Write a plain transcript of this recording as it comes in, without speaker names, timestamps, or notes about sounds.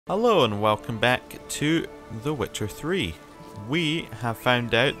Hello and welcome back to The Witcher 3. We have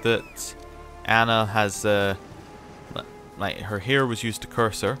found out that Anna has, like her hair was used to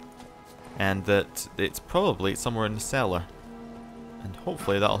curse her, and that it's probably somewhere in the cellar. And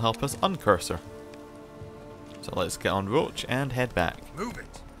hopefully that'll help us uncurse her. So let's get on Roach and head back. Move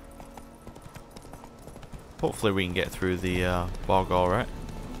it. Hopefully we can get through the bog alright.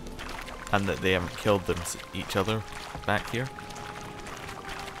 And that they haven't killed each other back here.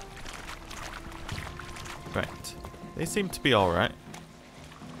 Right. They seem to be alright.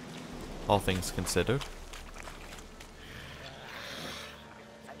 All things considered.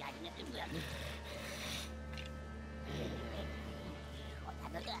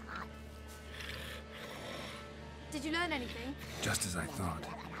 Did you learn anything? Just as I thought.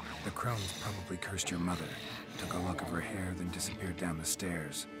 The crones probably cursed your mother, took a lock of her hair, then disappeared down the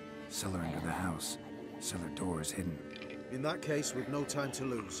stairs. Cellar under the house. Cellar door is hidden. In that case, we've no time to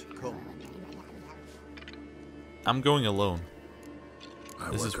lose. Come. I'm going alone.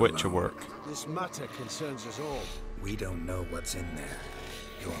 This is Witcher work. This matter concerns us all. We don't know what's in there.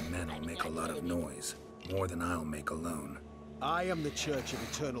 Your men will make a lot of noise. More than I'll make alone. I am the Church of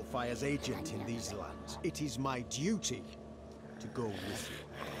Eternal Fire's agent in these lands. It is my duty to go with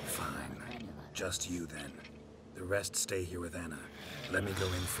you. Fine. Just you then. The rest stay here with Anna. Let me go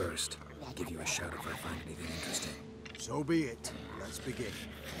in first. Give you a shout if I find anything interesting. So be it. Let's begin.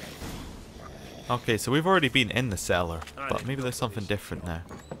 Okay, so we've already been in the cellar, but maybe there's something different now.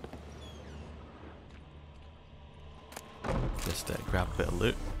 Just grab a bit of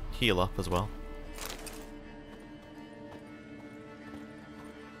loot. Heal up as well.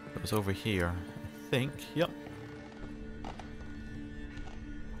 It was over here, I think. Yep.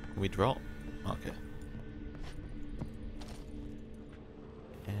 We drop? Okay.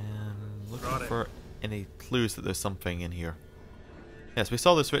 And looking for any clues that there's something in here. Yes, we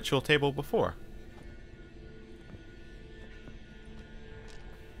saw this ritual table before.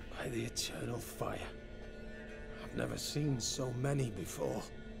 By the Eternal Fire. I've never seen so many before.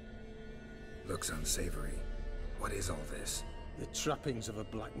 Looks unsavory. What is all this? The trappings of a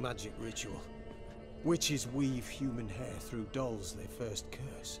black magic ritual. Witches weave human hair through dolls they first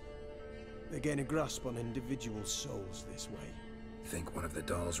curse. They gain a grasp on individual souls this way. Think one of the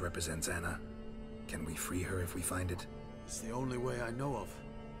dolls represents Anna? Can we free her if we find it? It's the only way I know of.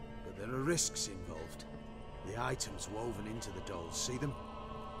 But there are risks involved. The items woven into the dolls, see them?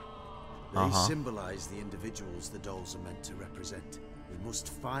 They symbolize the individuals the dolls are meant to represent. We must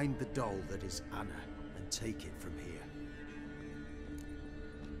find the doll that is Anna and take it from here.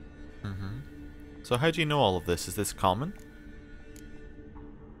 So how do you know all of this? Is this common?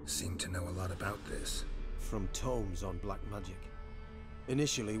 Seem to know a lot about this. From tomes on black magic.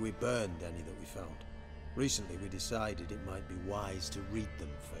 Initially we burned any that we found. Recently we decided it might be wise to read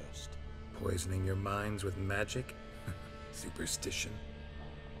them first. Poisoning your minds with magic? Superstition?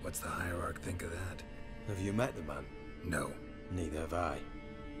 What's the hierarch think of that? Have you met the man? No. Neither have I.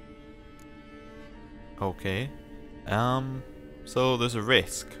 Okay. So there's a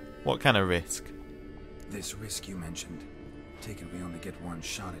risk. What kind of risk? This risk you mentioned. Take it we only get one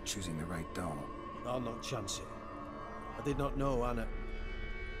shot at choosing the right doll. I'll not chance it. I did not know Anna.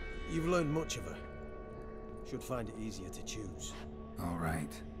 You've learned much of her. Should find it easier to choose. All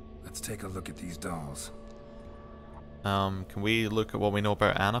right. Let's take a look at these dolls. Can we look at what we know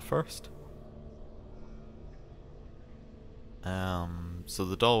about Anna first? So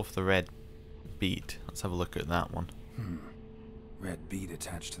the doll with the red bead. Let's have a look at that one. Red bead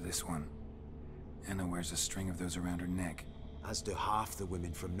attached to this one. Anna wears a string of those around her neck. As do half the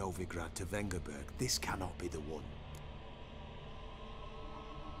women from Novigrad to Vengerberg. This cannot be the one.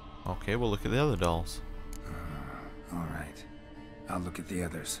 Okay, we'll look at the other dolls. All right. I'll look at the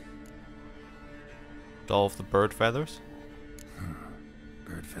others. Doll of the bird feathers.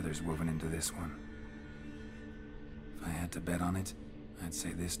 Bird feathers woven into this one. If I had to bet on it, I'd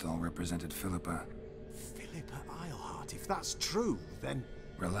say this doll represented Philippa. Philippa Eilhart, if that's true, then...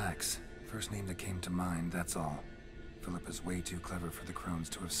 Relax. First name that came to mind, that's all. Philippa's way too clever for the crones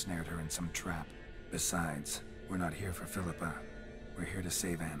to have snared her in some trap. Besides, we're not here for Philippa. We're here to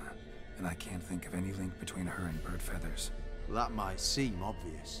save Anna, and I can't think of any link between her and bird feathers. That might seem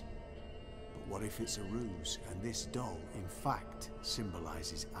obvious. But what if it's a ruse, and this doll, in fact,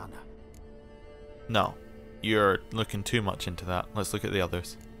 symbolizes Anna? No. You're looking too much into that. Let's look at the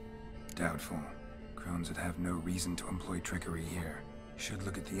others. Doubtful. Crones would have no reason to employ trickery here. Should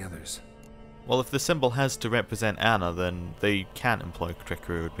look at the others. Well, if the symbol has to represent Anna, then they can't employ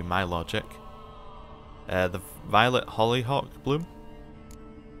trickery, would be my logic. The violet hollyhock bloom?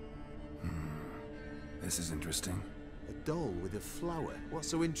 This is interesting. A doll with a flower. What's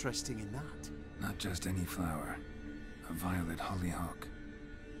so interesting in that? Not just any flower. A violet hollyhock.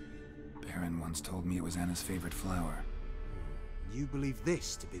 Baron once told me it was Anna's favorite flower. You believe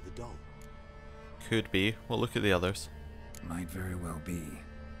this to be the doll? Could be. We'll look at the others. Might very well be,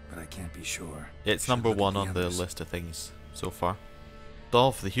 but I can't be sure. It's Should number look at 1 on the others. list of things so far.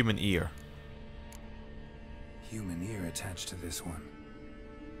 Doll for the human ear. Human ear attached to this one.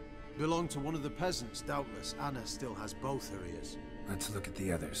 Belonged to one of the peasants, doubtless. Anna still has both her ears. Let's look at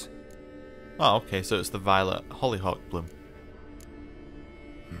the others. Oh, okay, so it's the violet hollyhock bloom.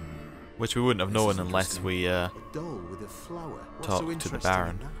 Which we wouldn't have This known is unless interesting. we A doll with a flower. What's talk so to the interesting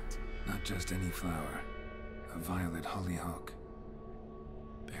Baron. in that? Not just any flower. A violet hollyhock.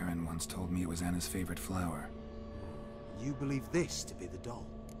 Baron once told me it was Anna's favorite flower. You believe this to be the doll?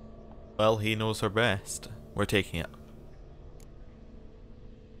 Well, he knows her best. We're taking it.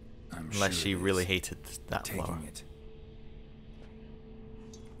 I'm Unless sure she it really is. hated that Taking flower. it.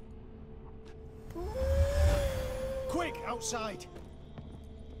 Quick, outside!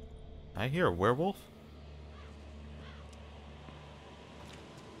 I hear a werewolf?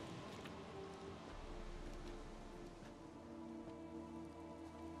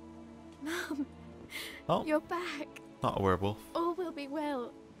 Mum, Oh, you're back. not a werewolf. All will be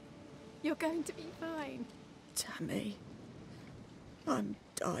well. You're going to be fine. Tammy, I'm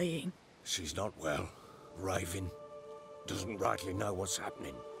dying. She's not well. Raving. Doesn't rightly know what's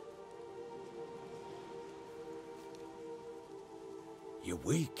happening. You're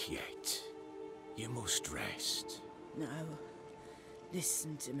weak yet. You must rest. No,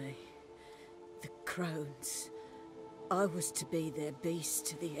 listen to me. The crones. I was to be their beast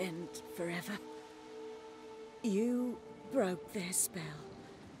to the end forever. You broke their spell.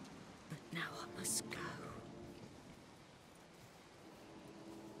 But now I must go.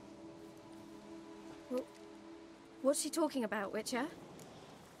 What's she talking about, Witcher?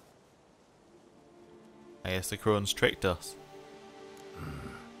 I guess the crones tricked us.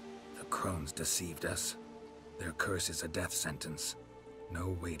 The crones deceived us. Their curse is a death sentence.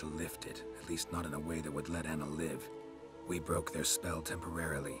 No way to lift it, at least not in a way that would let Anna live. We broke their spell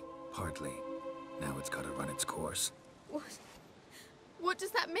temporarily, partly. Now it's gotta run its course. What? What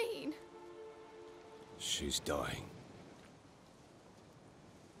does that mean? She's dying.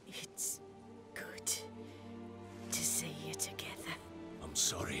 It's good to see you together. I'm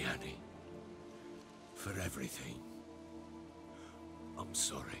sorry, Annie. For everything. I'm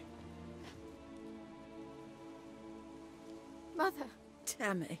sorry. Mother,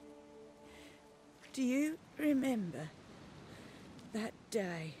 Tammy, do you remember that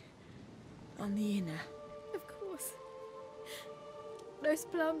day on the inner? of course. Those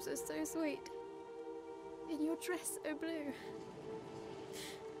plums are so sweet. And your dress so blue.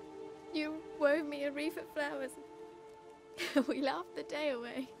 You wove me a wreath of flowers. We laughed the day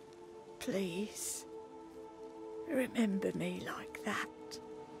away. Please, remember me like that.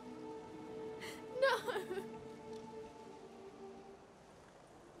 No!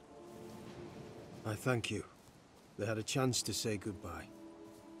 I thank you. They had a chance to say goodbye.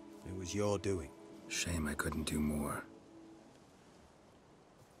 It was your doing. Shame I couldn't do more.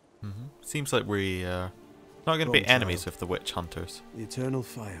 Seems like we not going to Go be on, enemies child. with the witch hunters. The eternal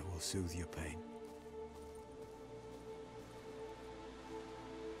fire will soothe your pain.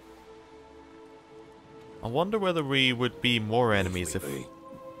 I wonder whether we would be more enemies if... Be.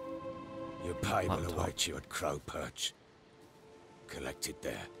 Your pay will On top. await you at Crow Perch. Collected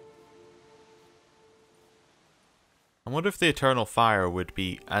there. I wonder if the Eternal Fire would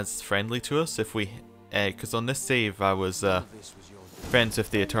be as friendly to us if we... Because on this save I was This was your doing. friends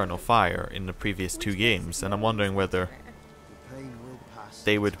with the Eternal Fire in the previous 2 games, and I'm wondering whether The pain will pass.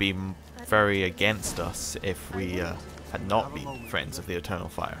 they would be very against us if we had not been friends of the Eternal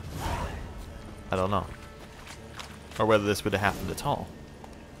Fire. I don't know. Or whether this would have happened at all.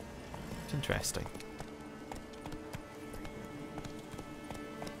 It's interesting.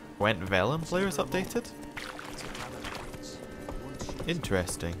 Gwent Velen players updated?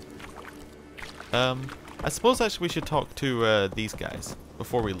 Interesting. I suppose actually we should talk to these guys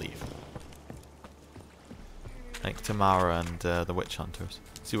before we leave. Like Tamara and the witch hunters.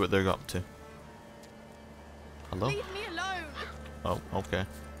 See what they're up to. Hello? Leave me alone! Oh, okay.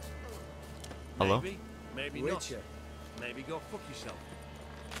 Hello? Maybe, maybe not. Witcher. Maybe go fuck yourself.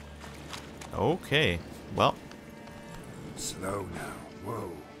 Okay. Well, Slow now.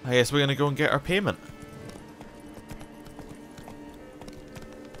 Whoa. I guess we're gonna go and get our payment.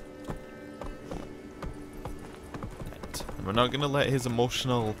 Right. And we're not gonna let his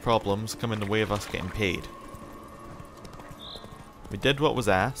emotional problems come in the way of us getting paid. We did what was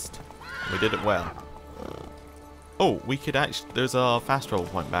asked. We did it well. Oh, we could actually... There's a fast travel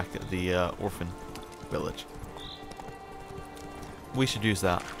point back at the orphan village. We should use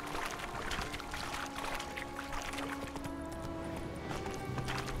that.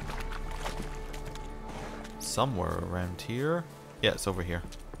 Somewhere around here. Yeah, it's over here.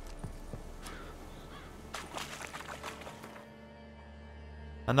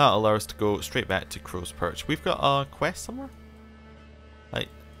 And that'll allow us to go straight back to Crow's Perch. We've got a quest somewhere? Like,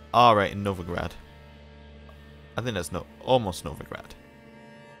 right, in Novigrad. I think that's almost Novigrad.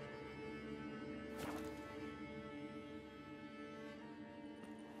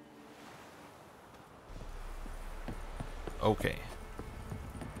 Okay.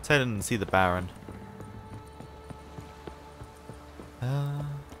 Let's head in and see the Baron.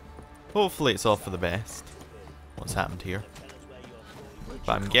 Hopefully it's all for the best. What's happened here?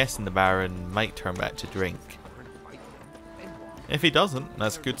 But I'm guessing the Baron might turn back to drink. If he doesn't,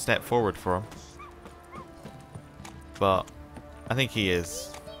 that's a good step forward for him. But I think he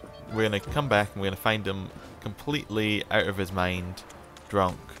is. We're going to come back and we're going to find him completely out of his mind,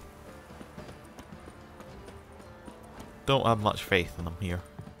 drunk. Don't have much faith in him here.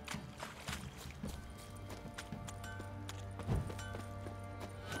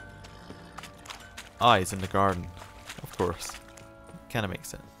 Ah, he's in the garden. Of course. Kinda makes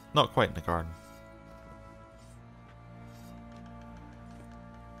sense. Not quite in the garden.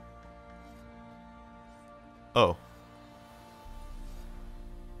 Oh.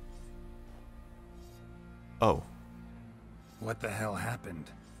 Oh. What the hell happened?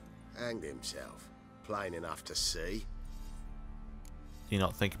 Hanged himself. Plain enough to see. Do you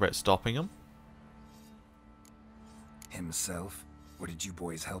not think about stopping him? Himself? Or did you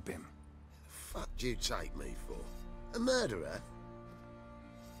boys help him? Fuck do you take me for? A murderer?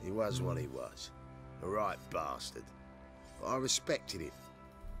 He was what he was. A right bastard. But I respected him.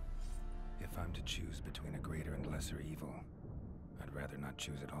 If I'm to choose between a greater and lesser evil, I'd rather not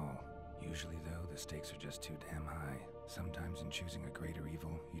choose at all. Usually, though, the stakes are just too damn high. Sometimes in choosing a greater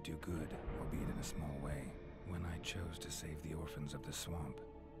evil, you do good, albeit in a small way. When I chose to save the orphans of the swamp,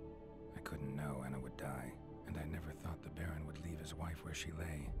 I couldn't know Anna would die, and I never thought the Baron would leave his wife where she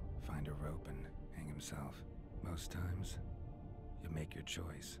lay, find a rope and hang himself. Most times, you make your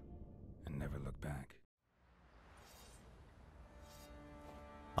choice and never look back.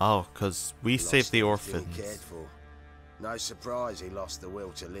 Oh, because we saved the orphans. He cared for. No surprise he lost the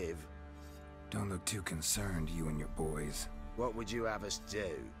will to live. Don't look too concerned, you and your boys. What would you have us do?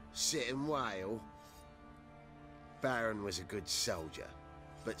 Sit and wail? Baron was a good soldier,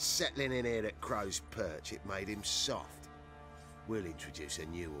 but settling in here at Crow's Perch, it made him soft. We'll introduce a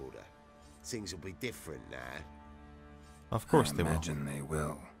new order. Things will be different now. Of course I they will. imagine they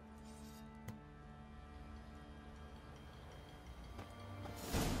will.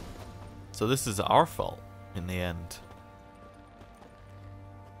 So this is our fault in the end.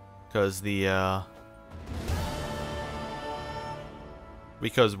 Because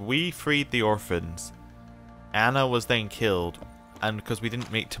because we freed the orphans, Anna was then killed, and because we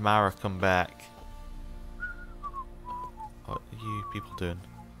didn't make Tamara come back. What are you people doing?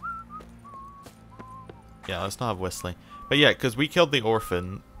 Yeah, let's not have whistling. But yeah, because we killed the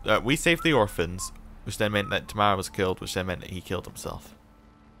orphan, we saved the orphans, which then meant that Tamara was killed, which then meant that he killed himself.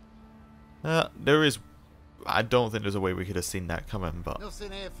 There is... I don't think there's a way we could have seen that coming, but...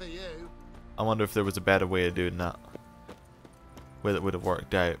 Nothing here for you. I wonder if there was a better way of doing that. Where it would have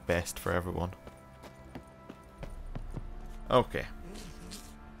worked out best for everyone. Okay.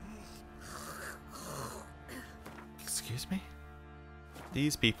 Excuse me?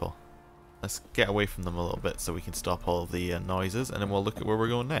 These people. Let's get away from them a little bit so we can stop all of the noises, and then we'll look at where we're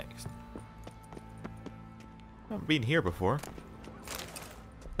going next. I haven't been here before.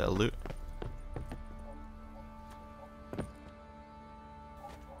 Bit of loot.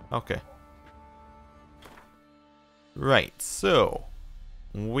 Okay. Right, so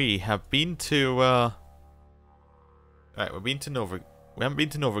we have been to right, we've been to we haven't been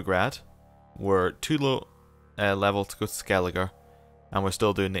to Novigrad. We're too low level to go to Skelliger, and we're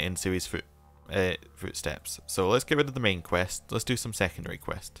still doing the in-series footsteps. So let's get rid of the main quest. Let's do some secondary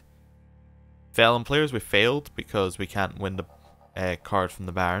quest. Velen players, we failed because we can't win the card from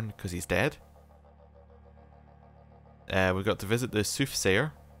the Baron because he's dead. We've got to visit the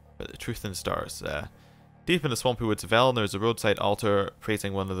Soothsayer, but the Truth in the Stars. Deep in the swampy woods of Velen, there's a roadside altar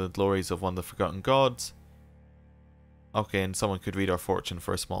praising one of the glories of one of the forgotten gods. Okay, and someone could read our fortune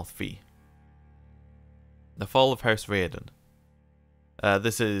for a small fee. The Fall of House Raoden.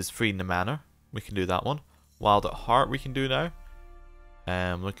 This is Freeing the Manor. We can do that one. Wild at Heart we can do now.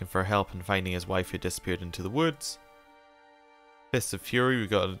 Looking for help in finding his wife who disappeared into the woods. Fists of Fury, we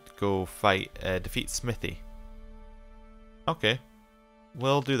got to go fight, defeat Smithy. Okay.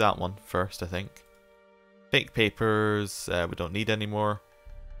 We'll do that one first, I think. Fake papers, we don't need anymore.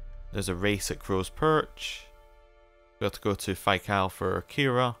 There's a race at Crow's Perch. We have to go to Fikal for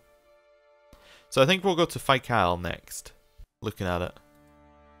Kira. So I think we'll go to Fikal next. Looking at it.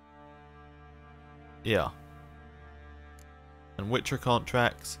 Yeah. And Witcher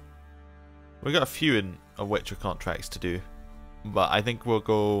contracts. We got a few Witcher contracts to do. But I think we'll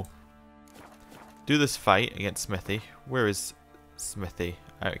go do this fight against Smithy. Where is Smithy?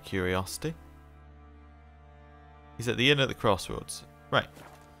 Out of curiosity. He's at the inn at the crossroads. Right.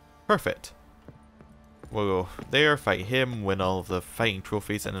 Perfect. We'll go there, fight him, win all of the fighting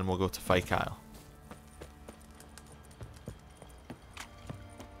trophies, and then we'll go to fight Kyle.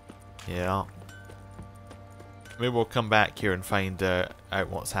 Yeah. Maybe we'll come back here and find out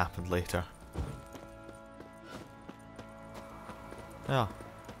what's happened later. Yeah.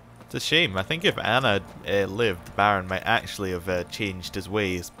 It's a shame. I think if Anna lived, the Baron might actually have changed his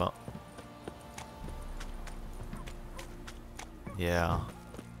ways, but... yeah.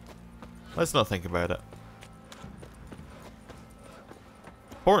 Let's not think about it.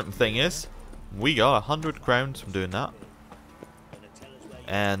 Important thing is, we got 100 crowns from doing that.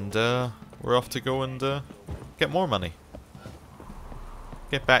 And we're off to go and get more money.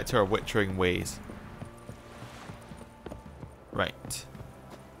 Get back to our witchering ways. Right.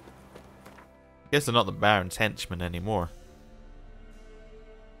 Guess they're not the Baron's henchmen anymore.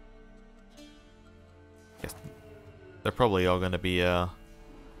 Guess they're probably all going to be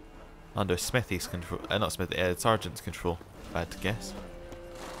under Smithy's control. Not Smithy, Sergeant's control, if I had to guess.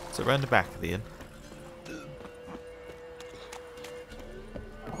 So around the back of the inn.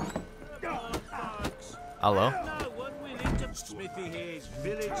 Hello. Smithy here's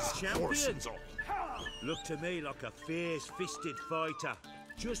village champion. Look to me like a fierce-fisted fighter.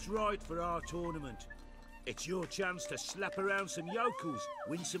 Just right for our tournament. It's your chance to slap around some yokels,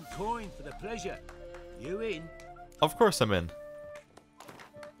 win some coin for the pleasure. You in? Of course I'm in.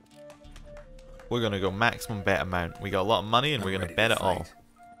 We're gonna go maximum bet amount. We got a lot of money and we're gonna bet it all.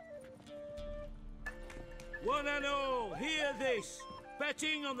 One and all, hear this.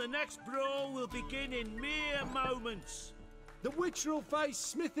 Betting on the next brawl will begin in mere moments. The Witcher will face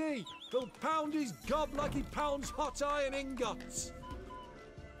Smithy. He'll pound his gob like he pounds hot iron ingots.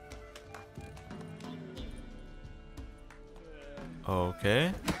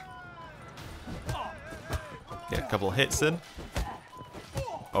 Okay. Get a couple hits in.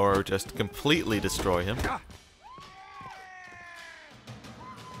 Or just completely destroy him.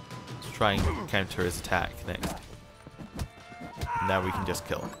 Let's try and counter his attack next. Now we can just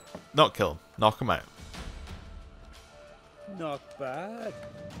kill him. Not kill him, knock him out. Not bad.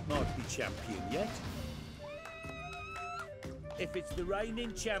 Might be champion yet. If it's the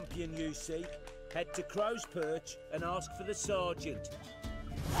reigning champion you seek, head to Crow's Perch and ask for the sergeant.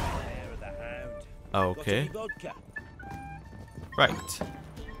 There of the hound. Okay. Got any vodka? Right.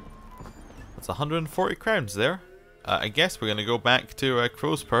 That's 140 crowns there. I guess we're gonna go back to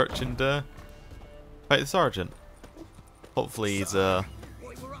Crow's Perch and fight the sergeant. Hopefully he's willing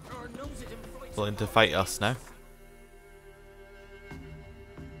to fight us now.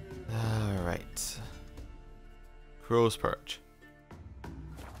 Alright. Crow's Perch.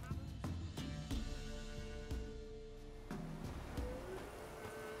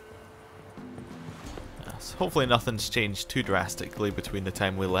 Yes, hopefully nothing's changed too drastically between the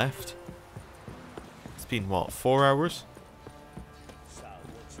time we left. It's been, what, 4 hours?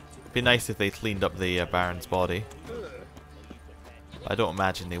 It'd be nice if they cleaned up the Baron's body. I don't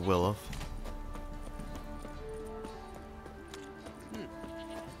imagine they will have.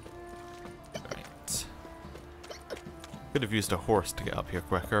 Right. Could have used a horse to get up here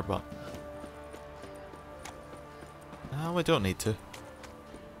quicker, but... no, we don't need to.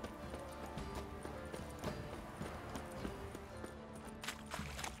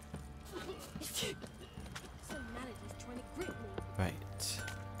 Right.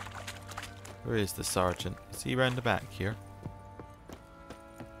 Where is the sergeant? Is he round the back here?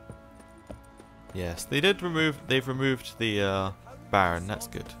 Yes, they did remove. They've removed the Baron. That's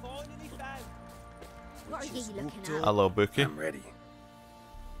good. What are you looking at? Hello, Bookie. I'm ready.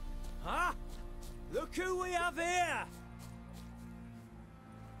 Huh? Look who we have here!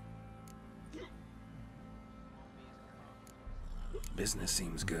 Business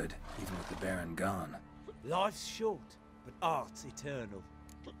seems good, even with the Baron gone. Life's short, but art's eternal.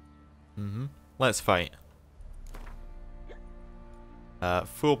 Mm-hmm. Let's fight.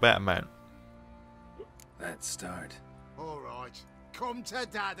 Full bet amount. Let's start. All right, come to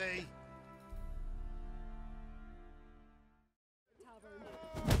daddy.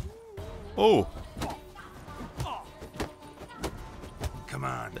 Oh! Come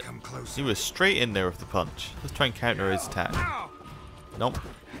on, come He closer. was straight in there with the punch. Let's try and counter his attack. Nope.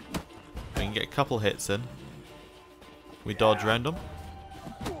 We can get a couple hits in. We dodge around him.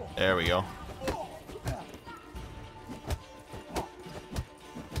 There we go.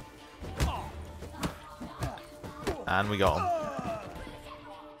 And we got him.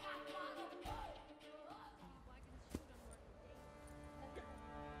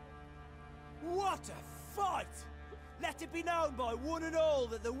 What a fight! Let it be known by one and all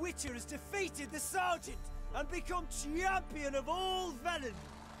that the Witcher has defeated the Sergeant and become champion of all Velen.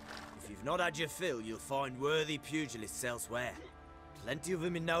 If you've not had your fill, you'll find worthy pugilists elsewhere. Plenty of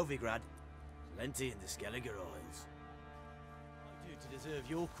them in Novigrad, plenty in the Skelliger Isles. I do to deserve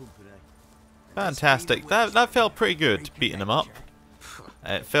your company. Fantastic. That felt pretty good, beating him up.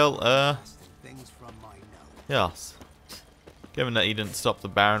 It felt, yes. Given that he didn't stop the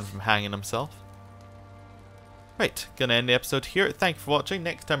Baron from hanging himself. Right, gonna end the episode here. Thank you for watching.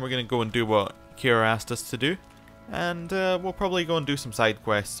 Next time we're gonna go and do what Kira asked us to do. And we'll probably go and do some side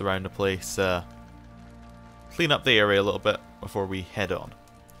quests around the place. Clean up the area a little bit before we head on.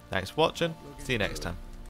 Thanks for watching. See you next time.